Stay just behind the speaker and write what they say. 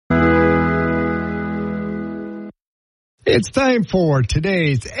It's time for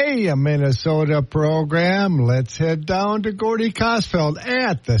today's AM Minnesota program. Let's head down to Gordy Kosfeld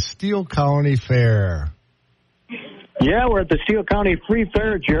at the Steele County Fair. Yeah, we're at the Steele County Free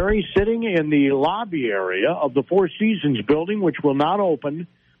Fair, Jerry, sitting in the lobby area of the Four Seasons building, which will not open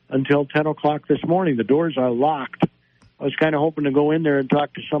until 10 o'clock this morning. The doors are locked. I was kind of hoping to go in there and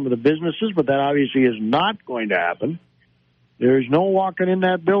talk to some of the businesses, but that obviously is not going to happen. There's no walking in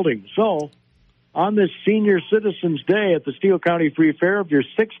that building. So, on this Senior Citizens Day at the Steele County Free Fair, if you're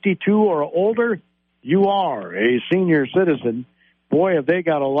 62 or older, you are a senior citizen. Boy, have they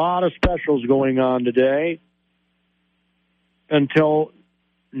got a lot of specials going on today. Until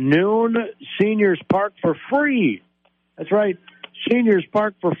noon, seniors park for free. That's right, seniors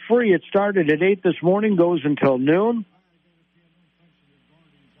park for free. It started at 8 this morning, goes until noon.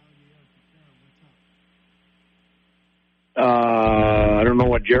 I don't know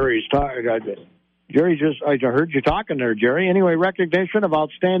what Jerry's talking about. I heard you talking there, Jerry. Anyway, recognition of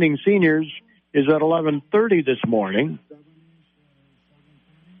outstanding seniors is at 11:30 this morning.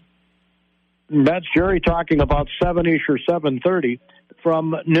 That's Jerry talking about 7-ish or 7:30.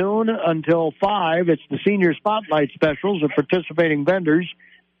 From noon until 5, it's the Senior Spotlight specials of participating vendors.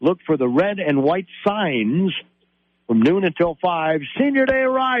 Look for the red and white signs. From noon until 5, Senior Day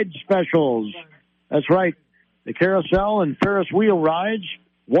Ride specials. That's right. The carousel and Ferris wheel rides,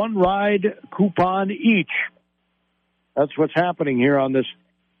 one ride coupon each. That's what's happening here on this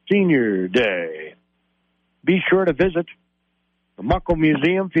Senior Day. Be sure to visit the Muckle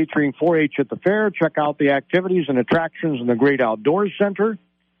Museum featuring 4-H at the fair. Check out the activities and attractions in the Great Outdoors Center.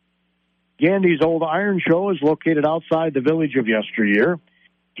 Gandy's Old Iron Show is located outside the village of yesteryear.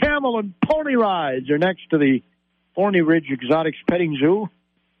 Camel and pony rides are next to the Thorny Ridge Exotics Petting Zoo.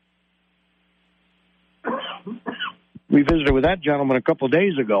 We visited with that gentleman a couple of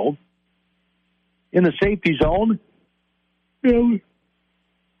days ago. In the safety zone, they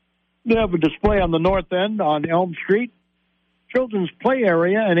have a display on the north end on Elm Street. Children's play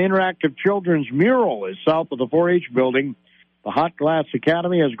area and interactive children's mural is south of the 4-H building. The Hot Glass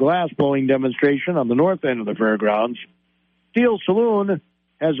Academy has glass blowing demonstration on the north end of the fairgrounds. Steele Saloon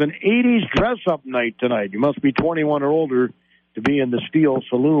has an 80s dress-up night tonight. You must be 21 or older to be in the Steele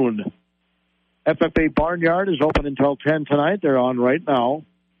Saloon. FFA Barnyard is open until 10 tonight. They're on right now.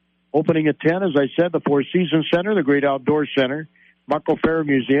 Opening at 10, as I said, the Four Seasons Center, the Great Outdoor Center, Muckle Fair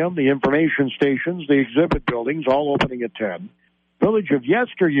Museum, the information stations, the exhibit buildings, all opening at 10. Village of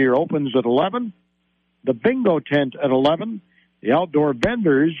Yesteryear opens at 11. The bingo tent at 11. The outdoor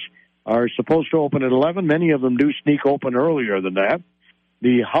vendors are supposed to open at 11. Many of them do sneak open earlier than that.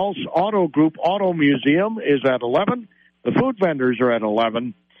 The House Auto Group Auto Museum is at 11. The food vendors are at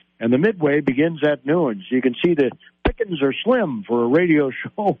 11. And the midway begins at noon. So you can see the pickings are slim for a radio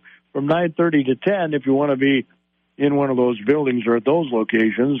show from 9:30 to 10 if you want to be in one of those buildings or at those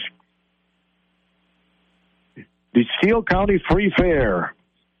locations. The Steele County Free Fair.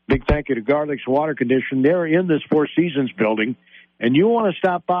 Big thank you to Garlic's Water Condition. They're in this Four Seasons building. And you want to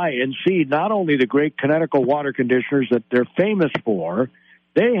stop by and see not only the great Connecticut water conditioners that they're famous for,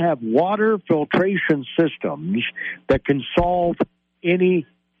 they have water filtration systems that can solve any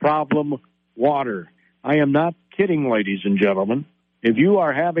problem water. I am not kidding, ladies and gentlemen. If you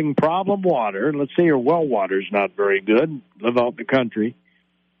are having problem water, let's say your well water is not very good, live out in the country,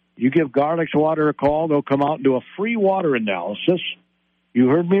 you give Garlic's Water a call. They'll come out and do a free water analysis. You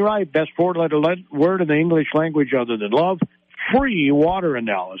heard me right. Best four-letter word in the English language other than love. Free water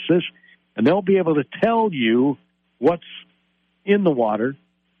analysis. And they'll be able to tell you what's in the water,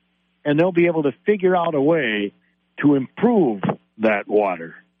 and they'll be able to figure out a way to improve that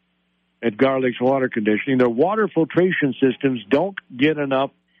water. At Garlic's Water Conditioning, their water filtration systems don't get enough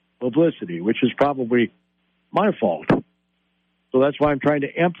publicity, which is probably my fault. So that's why I'm trying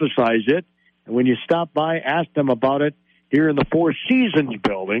to emphasize it. And when you stop by, ask them about it here in the Four Seasons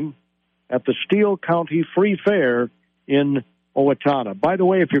building at the Steele County Free Fair in Owatonna. By the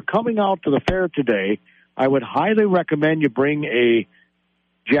way, if you're coming out to the fair today, I would highly recommend you bring a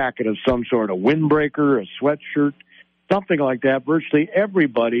jacket of some sort, a windbreaker, a sweatshirt, something like that. Virtually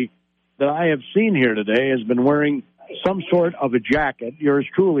everybody that I have seen here today has been wearing some sort of a jacket. Yours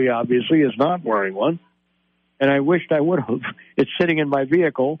truly, obviously, is not wearing one. And I wished I would have. It's sitting in my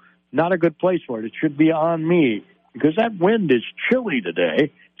vehicle. Not a good place for it. It should be on me because that wind is chilly today.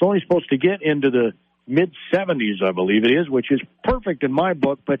 It's only supposed to get into the mid-70s, I believe it is, which is perfect in my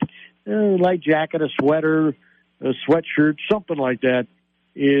book. But a light jacket, a sweater, a sweatshirt, something like that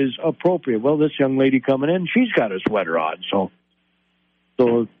is appropriate. Well, this young lady coming in, she's got a sweater on.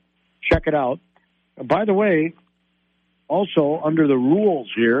 So check it out. By the way, also under the rules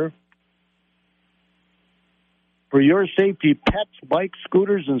here, For your safety, pets, bikes,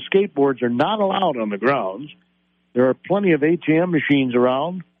 scooters, and skateboards are not allowed on the grounds. There are plenty of ATM machines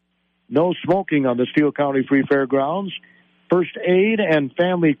around. No smoking on the Steele County Free Fairgrounds. First aid and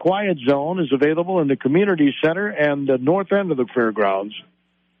family quiet zone is available in the community center and the north end of the fairgrounds.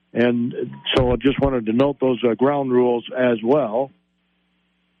 And so I just wanted to note those ground rules as well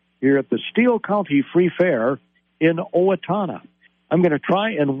here at the Steele County Free Fair in Owatonna. I'm going to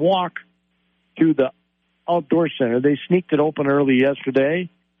try and walk to the outdoor center. They sneaked it open early yesterday,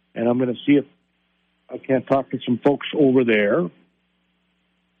 and I'm going to see if I can't talk to some folks over there,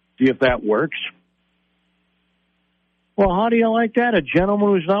 see if that works. Well, how do you like that? A gentleman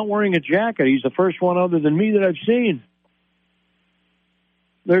who's not wearing a jacket. He's the first one other than me that I've seen.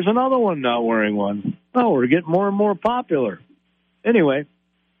 There's another one not wearing one. Oh, we're getting more and more popular. Anyway,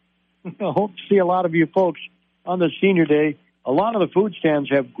 I hope to see a lot of you folks on the Senior Day. A lot of the food stands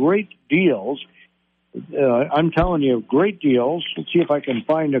have great deals. I'm telling you, great deals. Let's see if I can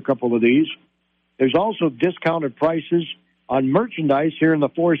find a couple of these. There's also discounted prices on merchandise here in the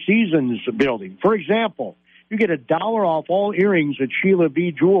Four Seasons building. For example, you get $1 off all earrings at Sheila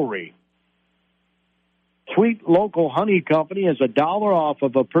B. Jewelry. Sweet Local Honey Company has $1 off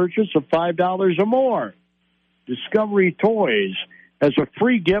of a purchase of $5 or more. Discovery Toys has a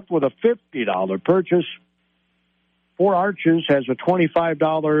free gift with a $50 purchase. Four Arches has a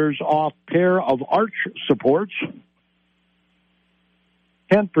 $25 off pair of arch supports.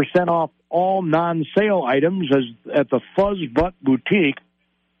 10% off all non-sale items at the Fuzz Butt Boutique.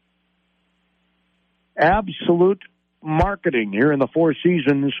 Absolute Marketing here in the Four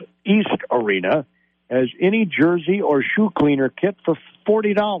Seasons East Arena has any jersey or shoe cleaner kit for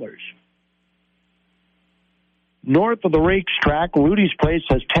 $40. North of the racetrack, Rudy's Place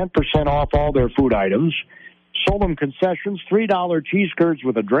has 10% off all their food items. Solom Concessions, $3 cheese curds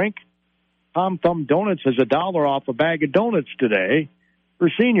with a drink. Tom Thumb Donuts has $1 off a bag of donuts today for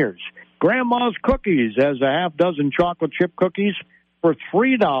seniors. Grandma's Cookies has a half dozen chocolate chip cookies for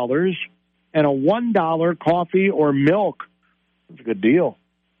 $3 and a $1 coffee or milk. That's a good deal.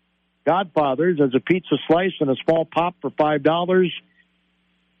 Godfather's has a pizza slice and a small pop for $5.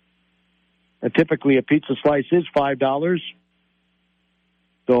 And typically a pizza slice is $5.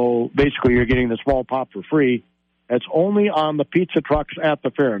 So basically you're getting the small pop for free. That's only on the pizza trucks at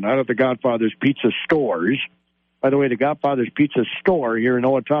the fair, not at the Godfather's Pizza stores. By the way, the Godfather's Pizza store here in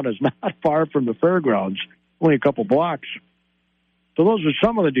Owatonna is not far from the fairgrounds, only a couple blocks. So those are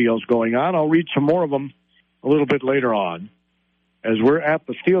some of the deals going on. I'll read some more of them a little bit later on. As we're at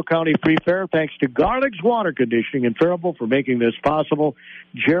the Steele County Free Fair, thanks to Garlic's Water Conditioning in Faribault for making this possible.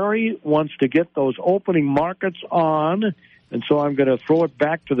 Jerry wants to get those opening markets on, and so I'm going to throw it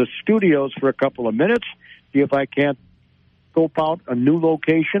back to the studios for a couple of minutes, see if I can't scope out a new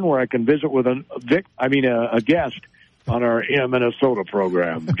location where I can visit with a guest on our Minnesota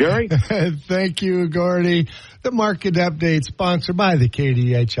program. Jerry? Thank you, Gordy. The market update sponsored by the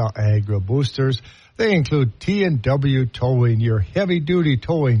KDHL Agri Boosters. They include T&W Towing, your heavy-duty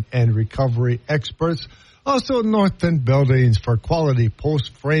towing and recovery experts. Also, Northern Buildings for quality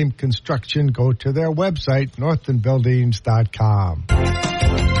post-frame construction. Go to their website, northernbuildings.com.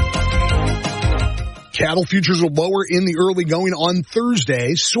 Cattle futures are lower in the early going on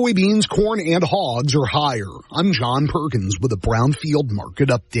Thursday. Soybeans, corn, and hogs are higher. I'm John Perkins with a Brownfield market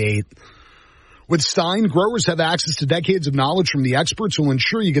update. With Stein, growers have access to decades of knowledge from the experts who will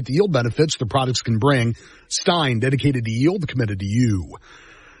ensure you get the yield benefits the products can bring. Stein, dedicated to yield, committed to you.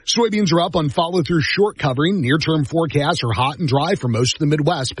 Soybeans are up on follow-through short covering. Near-term forecasts are hot and dry for most of the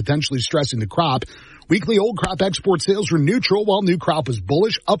Midwest, potentially stressing the crop. Weekly old crop export sales were neutral, while new crop was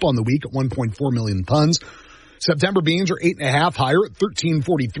bullish, up on the week at 1.4 million tons. September beans are 8.5 higher at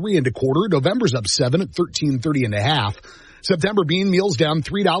 13.43 and a quarter. November's up 7 at 13.30 and a half. September bean meal's down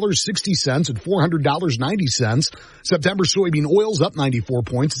 $3.60 at $400.90. September soybean oil's up 94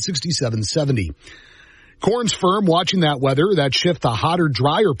 points at 67.70. Corn's firm, watching that weather, that shift to hotter,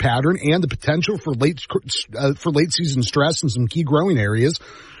 drier pattern, and the potential for late season stress in some key growing areas.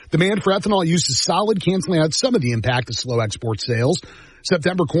 Demand for ethanol use is solid, canceling out some of the impact of slow export sales.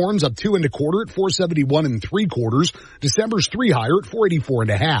 September corn's up 2 1/4 at 471 3/4. December's 3 higher at 484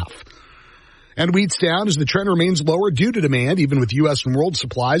 1/2. And wheat's down as the trend remains lower due to demand, even with U.S. and world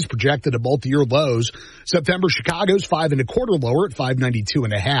supplies projected at multi-year lows. September Chicago's 5 1/4 lower at 592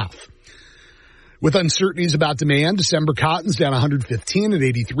 1/2. With uncertainties about demand, December cotton's down 115 at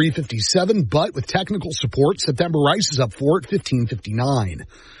 83.57, but with technical support, September rice is up 4 at 15.59.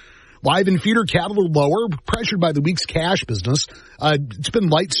 Live and feeder cattle are lower, pressured by the week's cash business. It's been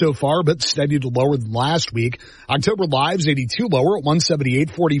light so far, but steady to lower than last week. October lives 82 lower at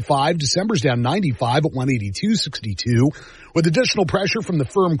 178.45. December's down 95 at 182.62. With additional pressure from the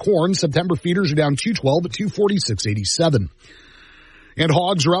firm corn, September feeders are down 212 at 246.87. And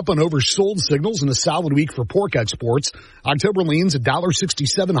hogs are up on oversold signals in a solid week for pork exports. October leans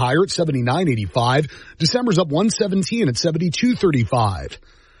 $1.67 higher at 79.85. December's up 117 at 72.35.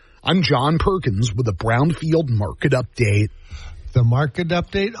 I'm John Perkins with a Brownfield Market Update. The market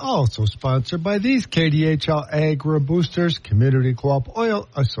update also sponsored by these KDHL Agri Boosters, Community Co-op Oil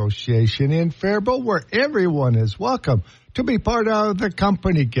Association in Faribault, where everyone is welcome to be part of the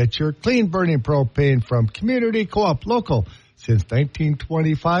company. Get your clean burning propane from Community Co-op Local since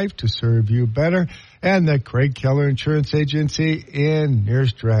 1925 to serve you better. And the Craig Keller Insurance Agency in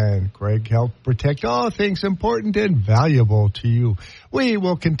Nerstrand. Craig helped protect all things important and valuable to you. We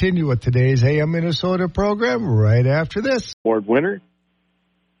will continue with today's AM Minnesota program right after this. Award winner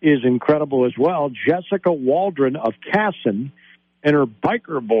is incredible as well. Jessica Waldron of Casson and her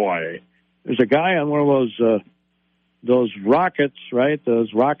biker boy. There's a guy on one of those rockets, right?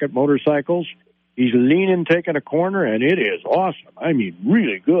 Those rocket motorcycles. He's leaning, taking a corner, and it is awesome. I mean,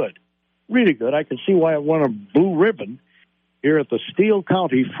 really good. Really good. I can see why it won a blue ribbon here at the Steele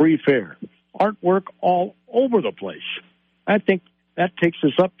County Free Fair. Artwork all over the place. I think that takes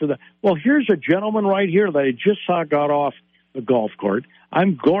us up to the... Well, here's a gentleman right here that I just saw got off the golf court.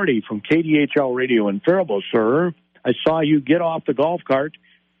 I'm Gordy from KDHL Radio in Faribault, sir. I saw you get off the golf cart,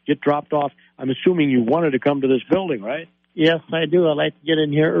 get dropped off. I'm assuming you wanted to come to this building, right? Yes, I do. I like to get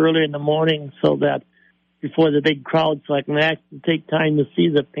in here early in the morning so that before the big crowd, so I can actually take time to see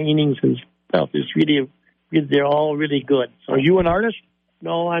the paintings and stuff. They're all really good. So, are you an artist?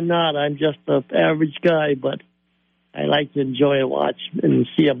 No, I'm not. I'm just an average guy, but I like to enjoy and watch and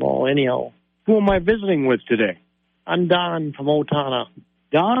see them all anyhow. Who am I visiting with today? I'm Don from Owatonna.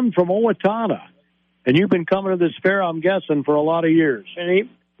 Don from Owatonna. And you've been coming to this fair, I'm guessing, for a lot of years.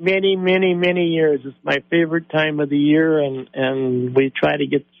 Many years. It's my favorite time of the year, and we try to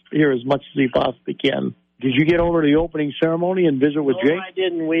get here as much as we possibly can. Did you get over to the opening ceremony and visit with Jake? No, I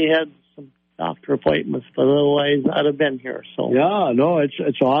didn't. We had some doctor appointments, but otherwise I'd have been here. So yeah, no,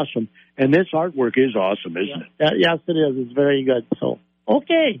 it's awesome. And this artwork is awesome, isn't it? Yes, it is. It's very good. So,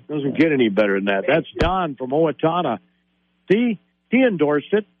 okay. Doesn't get any better than that. That's Don from Owatonna. See, he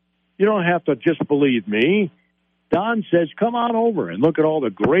endorsed it. You don't have to just believe me. Don says, come on over and look at all the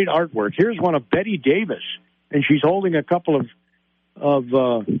great artwork. Here's one of Betty Davis, and she's holding a couple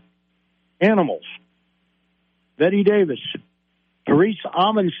of animals. Betty Davis. Therese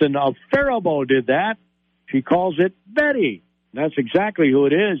Amundsen of Faribault did that. She calls it Betty. That's exactly who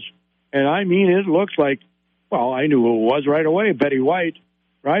it is. And I mean, it looks like, well, I knew who it was right away. Betty White,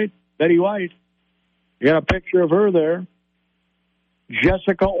 right? Betty White. You got a picture of her there.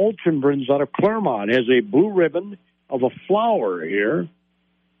 Jessica Olchenbrins out of Claremont has a blue ribbon of a flower here.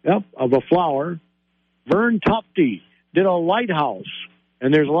 Yep, of a flower. Vern Tufte did a lighthouse,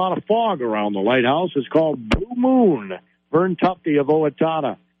 and there's a lot of fog around the lighthouse. It's called Blue Moon. Vern Tufte of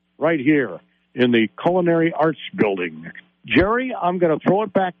Owatonna, right here in the Culinary Arts Building. Jerry, I'm going to throw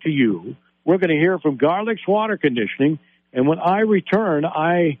it back to you. We're going to hear from Garlic's Water Conditioning, and when I return,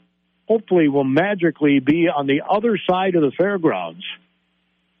 I hopefully will magically be on the other side of the fairgrounds.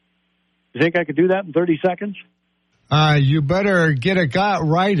 You think I could do that in 30 seconds? You better get a guy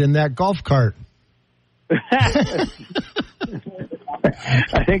right in that golf cart. I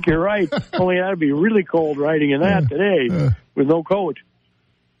think you're right. Only that'd be really cold riding in that today with no coat.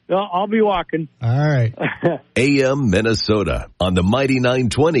 No, I'll be walking. All right. AM Minnesota on the Mighty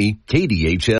 920 KDHL.